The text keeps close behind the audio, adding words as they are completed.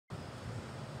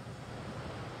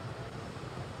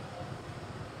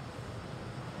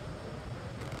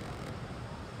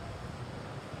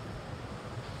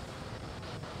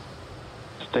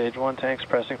Stage 1 tanks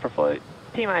pressing for flight.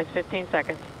 T-minus 15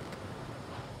 seconds.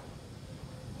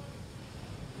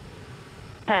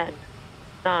 10,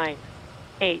 9,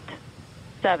 8,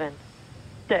 7,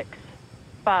 6,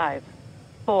 5,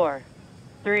 4,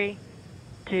 3,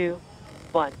 2,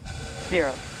 1,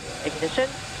 0. Ignition.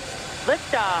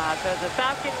 Liftoff of the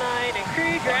Falcon 9 and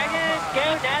Crew Dragon.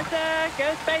 Go NASA,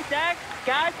 go SpaceX.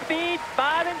 Godspeed,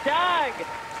 Bob and Doug.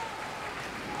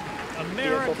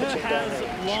 America has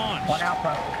launched.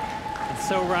 And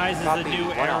so rises a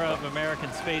new era of American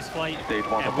spaceflight,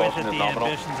 and with it the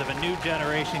ambitions of a new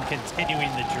generation continuing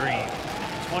the dream.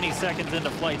 20 seconds into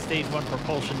flight, stage 1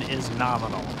 propulsion is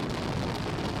nominal.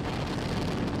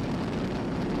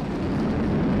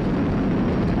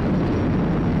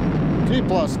 T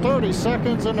plus 30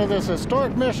 seconds into this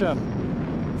historic mission.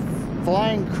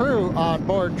 Flying crew on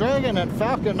board Dragon and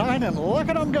Falcon 9, and look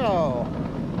at them go.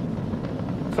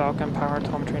 Falcon power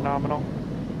telemetry nominal.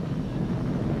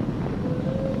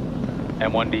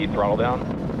 M1D throttle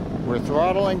down. We're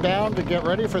throttling down to get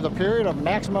ready for the period of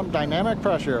maximum dynamic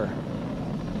pressure.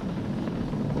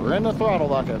 We're in the throttle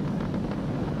bucket.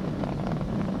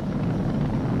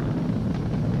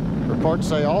 Reports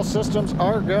say all systems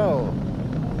are go.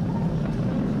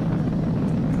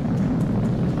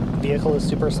 Vehicle is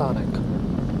supersonic.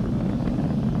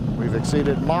 We've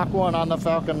exceeded Mach 1 on the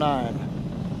Falcon 9.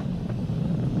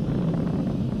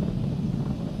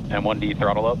 M1D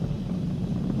throttle up.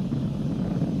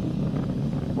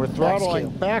 We're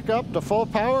throttling back up to full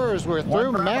power as we're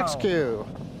through max Q.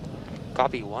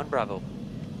 Copy, 1 Bravo.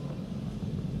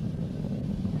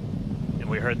 And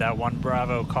we heard that 1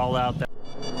 Bravo call out that